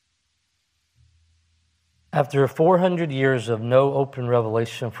After 400 years of no open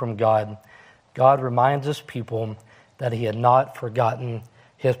revelation from God, God reminds His people that He had not forgotten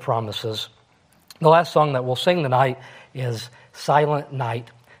His promises. The last song that we'll sing tonight is Silent Night.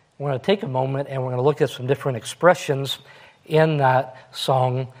 We're going to take a moment and we're going to look at some different expressions in that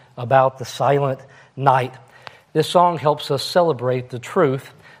song about the silent night. This song helps us celebrate the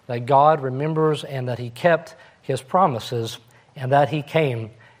truth that God remembers and that He kept His promises and that He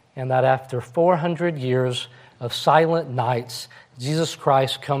came, and that after 400 years of silent nights, Jesus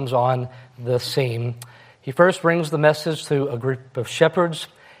Christ comes on the scene. He first brings the message to a group of shepherds,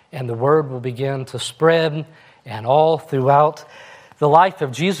 and the word will begin to spread, and all throughout the life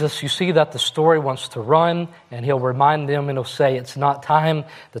of Jesus, you see that the story wants to run, and He'll remind them and He'll say, it's not time,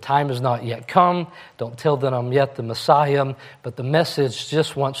 the time has not yet come, don't tell them I'm yet the Messiah, but the message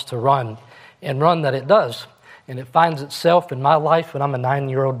just wants to run, and run that it does. And it finds itself in my life when I'm a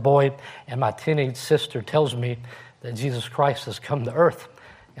 9-year-old boy, and my teenage sister tells me that Jesus Christ has come to earth,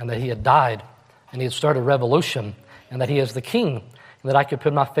 and that He had died, and He had started a revolution, and that He is the King, and that I could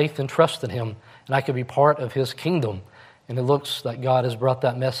put my faith and trust in Him, and I could be part of His kingdom. And it looks like God has brought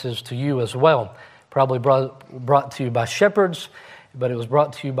that message to you as well. Probably brought to you by shepherds, but it was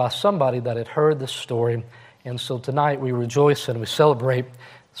brought to you by somebody that had heard the story. And so tonight we rejoice and we celebrate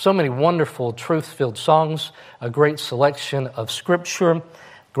so many wonderful truth-filled songs, a great selection of Scripture.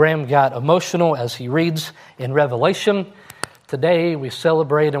 Graham got emotional as he reads in Revelation. Today we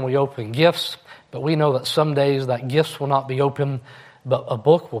celebrate and we open gifts, but we know that some days that gifts will not be open, but a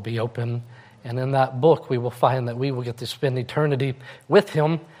book will be open. And in that book, we will find that we will get to spend eternity with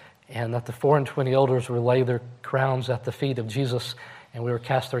Him, and that the 24 elders will lay their crowns at the feet of Jesus, and we will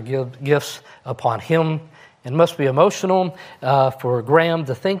cast our gifts upon Him. It must be emotional for Graham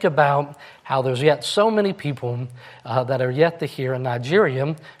to think about how there's yet so many people that are yet to hear in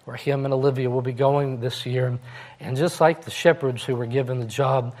Nigeria, where him and Olivia will be going this year. And just like the shepherds who were given the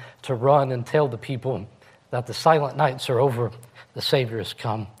job to run and tell the people that the silent nights are over, the Savior has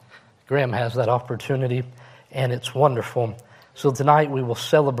come. Graham has that opportunity, and it's wonderful. So tonight we will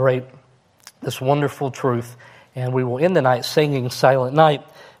celebrate this wonderful truth, and we will end the night singing Silent Night.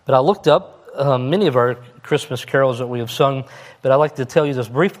 But I looked up many of our Christmas carols that we have sung, but I'd like to tell you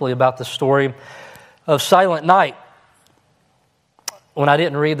just briefly about the story of Silent Night. When I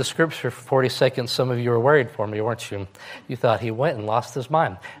didn't read the Scripture for 40 seconds, some of you were worried for me, weren't you? You thought he went and lost his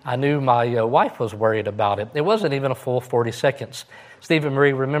mind. I knew my wife was worried about it. It wasn't even a full 40 seconds. Steve and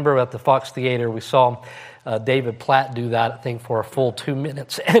Marie, remember at the Fox Theater, we saw David Platt do that, I think, for a full 2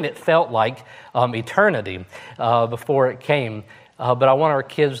 minutes, and it felt like eternity before it came. But I want our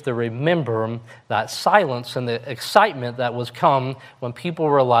kids to remember that silence and the excitement that was come when people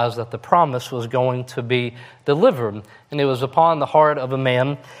realized that the promise was going to be delivered. And it was upon the heart of a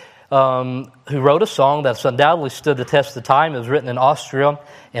man who wrote a song that's undoubtedly stood the test of time. It was written in Austria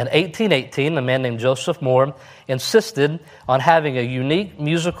in 1818. A man named Joseph Moore insisted on having a unique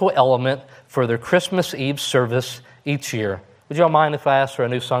musical element for their Christmas Eve service each year. Would you all mind if I asked for a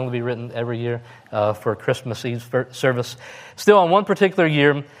new song to be written every year for Christmas Eve service? Still, on one particular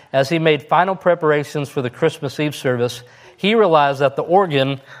year, as he made final preparations for the Christmas Eve service, he realized that the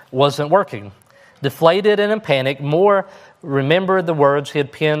organ wasn't working. Deflated and in panic, Moore remembered the words he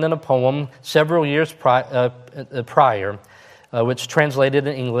had penned in a poem several years prior, which translated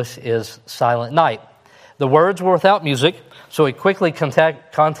in English is Silent Night. The words were without music, so he quickly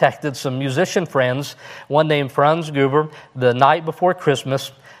contacted some musician friends, one named Franz Gruber, the night before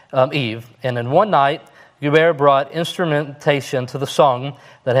Christmas Eve. And in one night, Gruber brought instrumentation to the song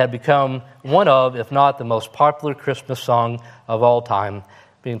that had become one of, if not the most popular Christmas song of all time,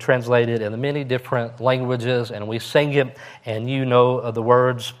 being translated in many different languages, and we sing it, and you know the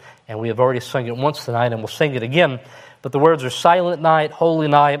words, and we have already sung it once tonight, and we'll sing it again. But the words are Silent Night, Holy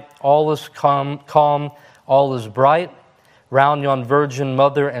Night, all is calm, all is bright, round yon virgin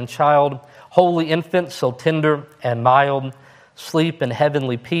mother and child, holy infant, so tender and mild, sleep in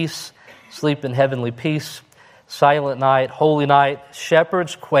heavenly peace, sleep in heavenly peace, silent night, holy night,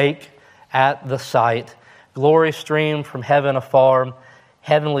 shepherds quake at the sight, glory stream from heaven afar,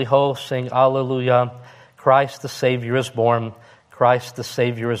 heavenly hosts sing Alleluia, Christ the Savior is born, Christ the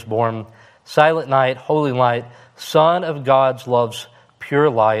Savior is born, silent night, holy light, Son of God's love's pure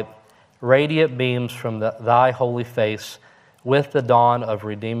light, radiant beams from thy holy face, with the dawn of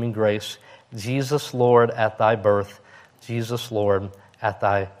redeeming grace, Jesus, Lord, at thy birth, Jesus, Lord, at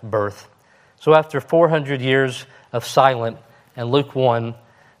thy birth. So after 400 years of silent, in Luke 1,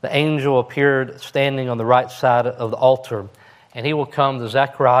 the angel appeared standing on the right side of the altar, and he will come to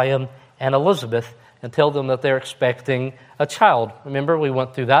Zechariah and Elizabeth and tell them that they're expecting a child. Remember, we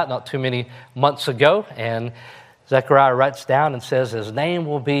went through that not too many months ago, and Zechariah writes down and says his name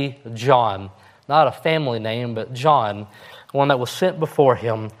will be John. Not a family name, but John, one that was sent before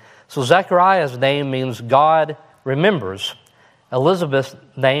him. So Zechariah's name means God remembers. Elizabeth's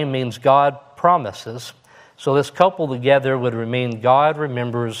name means God promises. So this couple together would mean God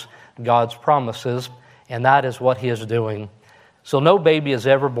remembers God's promises, and that is what he is doing. So no baby is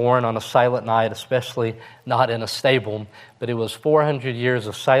ever born on a silent night, especially not in a stable, but it was 400 years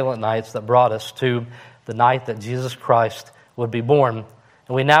of silent nights that brought us to the night that Jesus Christ would be born.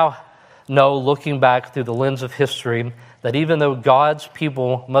 And we now know, looking back through the lens of history, that even though God's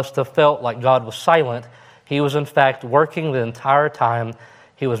people must have felt like God was silent, he was in fact working the entire time.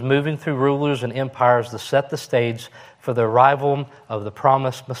 He was moving through rulers and empires to set the stage for the arrival of the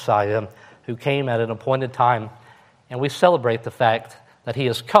promised Messiah who came at an appointed time. And we celebrate the fact that he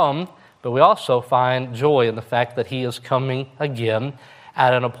has come, but we also find joy in the fact that he is coming again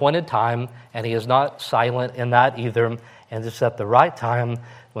at an appointed time, and he is not silent in that either. And it's at the right time,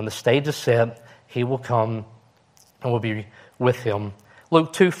 when the stage is set, he will come and we'll be with him.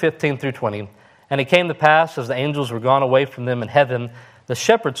 Luke 2:15 through 20. And it came to pass, as the angels were gone away from them in heaven, the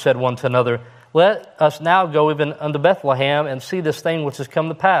shepherds said one to another, Let us now go even unto Bethlehem, and see this thing which has come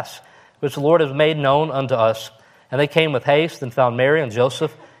to pass, which the Lord has made known unto us. And they came with haste, and found Mary and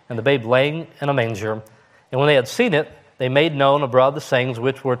Joseph, and the babe laying in a manger. And when they had seen it, they made known abroad the sayings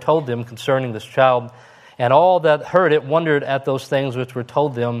which were told them concerning this child. And all that heard it wondered at those things which were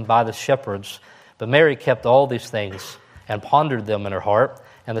told them by the shepherds. But Mary kept all these things, and pondered them in her heart.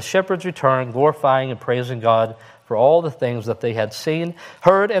 And the shepherds returned, glorifying and praising God for all the things that they had seen,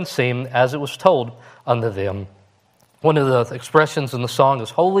 heard, and seen, as it was told unto them. One of the expressions in the song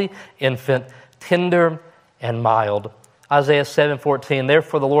is holy infant, tender and mild. Isaiah 7:14,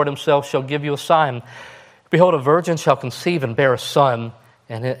 Therefore the Lord himself shall give you a sign. Behold, a virgin shall conceive and bear a son,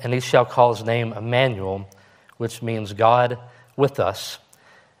 and he shall call his name Emmanuel, which means God with us.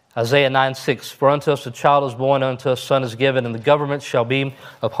 Isaiah 9:6, For unto us a child is born, unto us a son is given, and the government shall be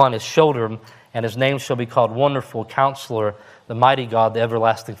upon his shoulder, and his name shall be called Wonderful, Counselor, the Mighty God, the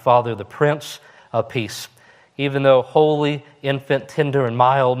Everlasting Father, the Prince of Peace. Even though holy, infant, tender, and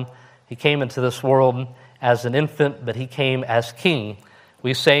mild, he came into this world as an infant, but he came as king.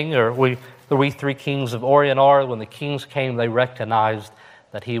 We sang, the We Three Kings of Orient are, when the kings came, they recognized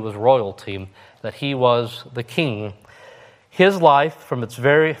that he was royalty, that he was the king. His life, from his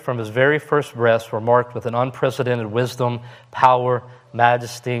very first breaths, were marked with an unprecedented wisdom, power,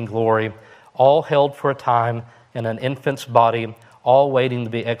 majesty, and glory, all held for a time in an infant's body, all waiting to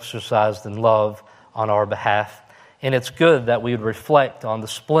be exercised in love on our behalf. And it's good that we would reflect on the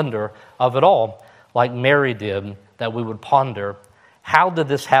splendor of it all, like Mary did, that we would ponder, how did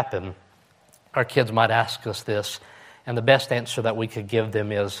this happen? Our kids might ask us this, and the best answer that we could give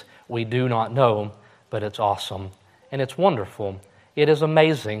them is, we do not know, but it's awesome. And it's wonderful. It is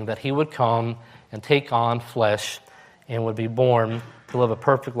amazing that he would come and take on flesh and would be born to live a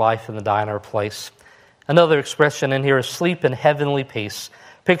perfect life and to die in our place. Another expression in here is sleep in heavenly peace.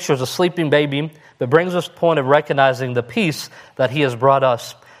 Pictures a sleeping baby, but brings us to the point of recognizing the peace that he has brought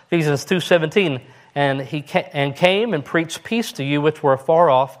us. Ephesians 2:17, and he came and preached peace to you which were afar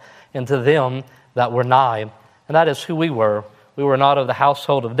off, and to them that were nigh. And that is who we were. We were not of the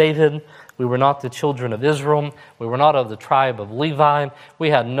household of David. We were not the children of Israel. We were not of the tribe of Levi. We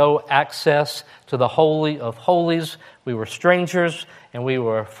had no access to the Holy of Holies. We were strangers, and we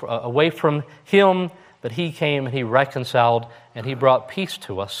were away from him. But he came and he reconciled, and he brought peace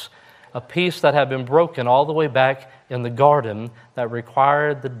to us. A peace that had been broken all the way back in the garden, that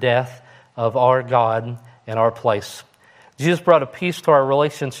required the death of our God in our place. Jesus brought a peace to our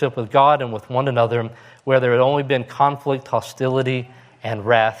relationship with God and with one another, where there had only been conflict, hostility, and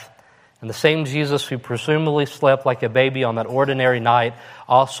wrath. And the same Jesus who presumably slept like a baby on that ordinary night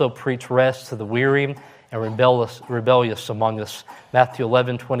also preached rest to the weary and rebellious among us. Matthew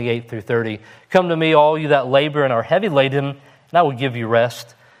 11:28 through 30. Come to me, all you that labor and are heavy laden, and I will give you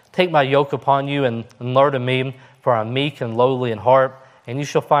rest. Take my yoke upon you and learn of me, for I am meek and lowly in heart, and you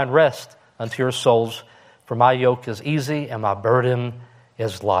shall find rest unto your souls. For my yoke is easy and my burden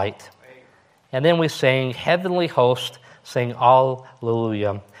is light. And then we sing, Heavenly Host, sing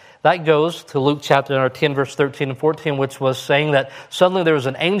Alleluia. That goes to Luke chapter 10, verse 13 and 14, which was saying that suddenly there was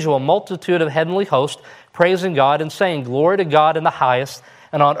an angel, a multitude of heavenly hosts, praising God and saying, Glory to God in the highest,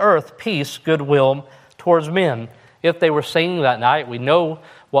 and on earth peace, goodwill towards men. If they were singing that night, we know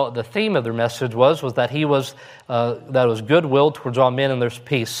what the theme of their message was that that was goodwill towards all men and there's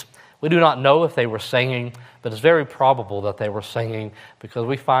peace. We do not know if they were singing, but it's very probable that they were singing, because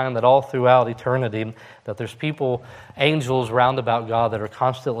we find that all throughout eternity that there's people, angels round about God, that are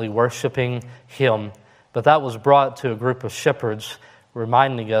constantly worshiping Him. But that was brought to a group of shepherds,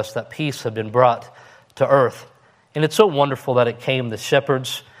 reminding us that peace had been brought to earth. And it's so wonderful that it came to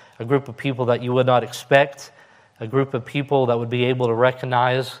shepherds, a group of people that you would not expect, a group of people that would be able to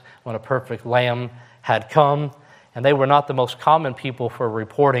recognize when a perfect lamb had come. And they were not the most common people for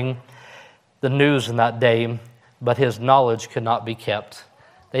reporting the news in that day, but His knowledge could not be kept.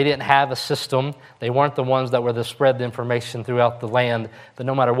 They didn't have a system. They weren't the ones that were to spread the information throughout the land, that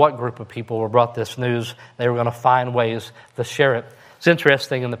no matter what group of people were brought this news, they were going to find ways to share it. It's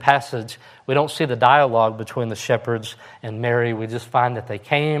interesting in the passage, we don't see the dialogue between the shepherds and Mary. We just find that they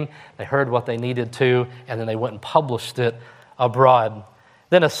came, they heard what they needed to, and then they went and published it abroad.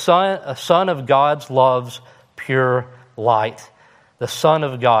 Then a son of God's loves pure light. The Son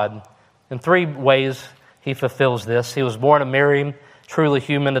of God. In three ways He fulfills this. He was born of Mary, truly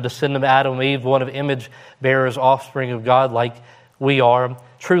human, a descendant of Adam and Eve, one of image bearers, offspring of God like we are.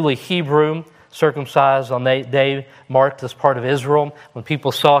 Truly Hebrew, circumcised on that day, marked as part of Israel. When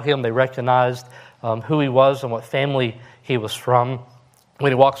people saw Him, they recognized who He was and what family He was from.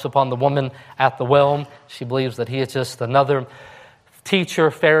 When He walks upon the woman at the well, she believes that He is just another teacher,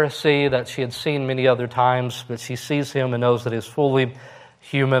 Pharisee that she had seen many other times, but she sees Him and knows that He is fully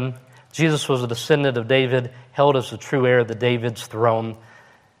human. Jesus was a descendant of David, held as the true heir of David's throne.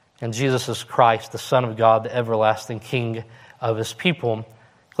 And Jesus is Christ, the Son of God, the everlasting King of His people.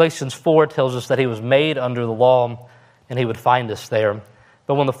 Galatians 4 tells us that He was made under the law, and He would find us there.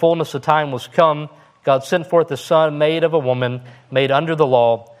 But when the fullness of time was come, God sent forth His Son, made of a woman, made under the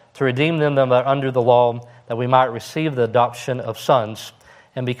law, to redeem them that are under the law, that we might receive the adoption of sons.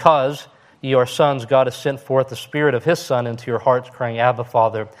 And because ye are sons, God has sent forth the Spirit of His Son into your hearts, crying, Abba,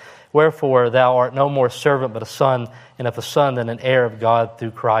 Father. Wherefore thou art no more servant, but a son, and if a son, then an heir of God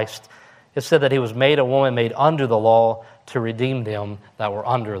through Christ. It said that He was made a woman, made under the law, to redeem them that were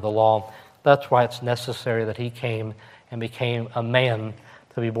under the law. That's why it's necessary that He came and became a man,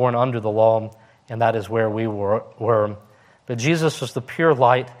 to be born under the law, and that is where we were. But Jesus is the pure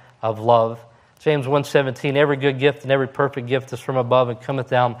light of love. James 1:17, every good gift and every perfect gift is from above and cometh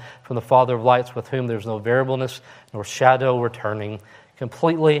down from the Father of lights, with whom there is no variableness nor shadow returning,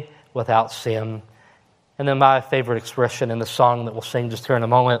 completely without sin. And then my favorite expression in the song that we'll sing just here in a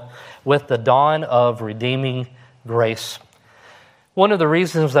moment, with the dawn of redeeming grace. One of the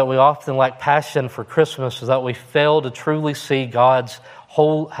reasons that we often lack passion for Christmas is that we fail to truly see how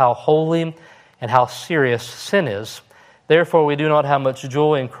holy and how serious sin is. Therefore, we do not have much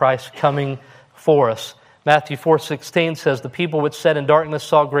joy in Christ coming for us. Matthew 4:16 says, the people which sat in darkness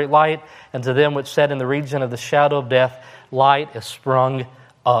saw great light, and to them which sat in the region of the shadow of death, light is sprung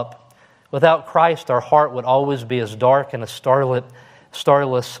up. Without Christ, our heart would always be as dark and as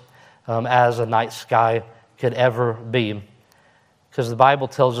starless as a night sky could ever be. Because the Bible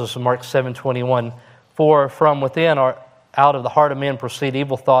tells us in Mark 7:21, for from within, out of the heart of men proceed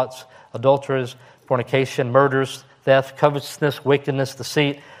evil thoughts, adulteries, fornication, murders, theft, covetousness, wickedness,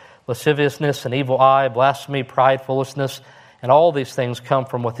 deceit, lasciviousness, an evil eye, blasphemy, pride, foolishness, and all these things come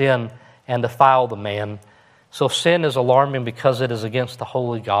from within and defile the man. So sin is alarming because it is against the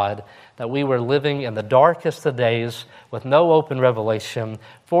holy God, that we were living in the darkest of days with no open revelation,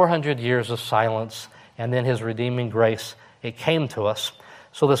 400 years of silence, and then His redeeming grace, it came to us.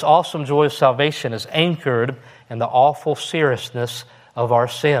 So this awesome joy of salvation is anchored in the awful seriousness of our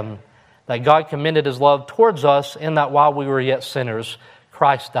sin, that God commended His love towards us in that while we were yet sinners,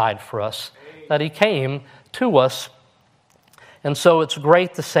 Christ died for us, that He came to us. And so it's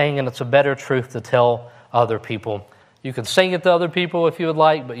great to sing, and it's a better truth to tell other people. You can sing it to other people if you would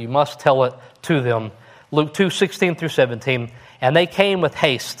like, but you must tell it to them. Luke 2:16 through 17. And they came with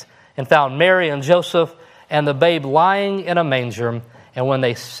haste and found Mary and Joseph and the babe lying in a manger. And when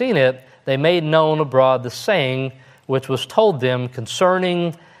they seen it, they made known abroad the saying which was told them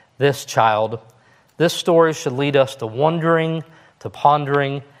concerning this child. This story should lead us to wondering, to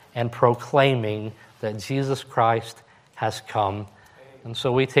pondering, and proclaiming that Jesus Christ has come. And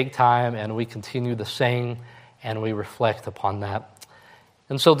so we take time and we continue to sing and we reflect upon that.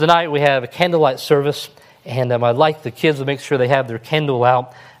 And so tonight we have a candlelight service, and I'd like the kids to make sure they have their candle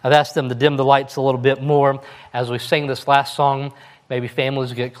out. I've asked them to dim the lights a little bit more as we sing this last song. Maybe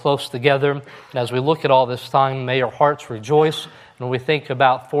families get close together. And as we look at all this time, may our hearts rejoice. And when we think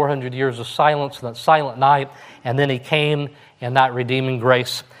about 400 years of silence and that silent night, and then He came in that redeeming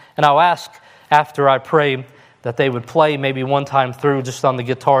grace. And I'll ask after I pray that they would play maybe one time through just on the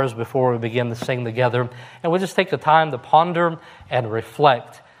guitars before we begin to sing together. And we'll just take the time to ponder and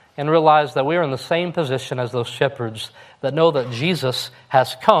reflect and realize that we are in the same position as those shepherds that know that Jesus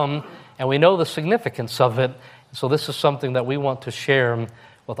has come, and we know the significance of it. So this is something that we want to share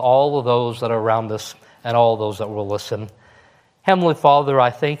with all of those that are around us and all those that will listen. Heavenly Father, I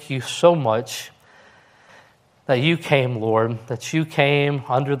thank you so much that you came, Lord, that you came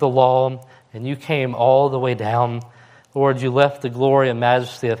under the law, and you came all the way down. Lord, you left the glory and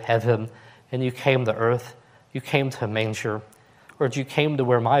majesty of heaven, and you came to earth. You came to a manger. Lord, you came to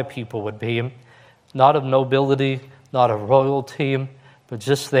where my people would be, not of nobility, not of royalty, but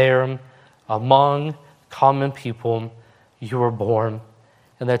just there among common people you were born,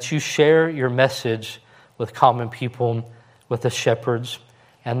 and that you share your message with common people, with the shepherds,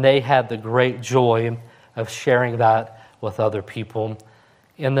 and they had the great joy of sharing that with other people.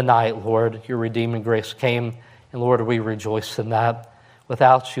 In the night, Lord, your redeeming grace came, and Lord, we rejoice in that.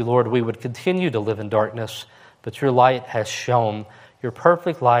 Without you, Lord, we would continue to live in darkness, but your light has shone. Your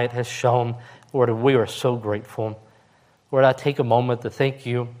perfect light has shone. Lord, and we are so grateful. Lord, I take a moment to thank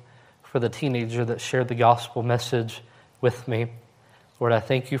you for the teenager that shared the gospel message with me. Lord, I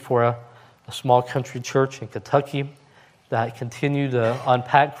thank you for a small country church in Kentucky that continue to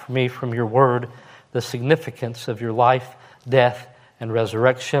unpack for me from your word the significance of your life, death, and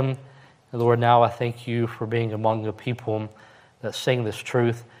resurrection. And Lord, now I thank you for being among the people that sing this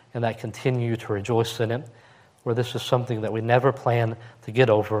truth and that continue to rejoice in it. Lord, this is something that we never plan to get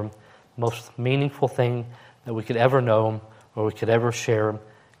over, the most meaningful thing that we could ever know or we could ever share.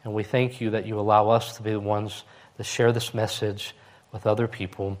 And we thank you that you allow us to be the ones that share this message with other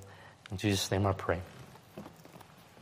people. In Jesus' name I pray.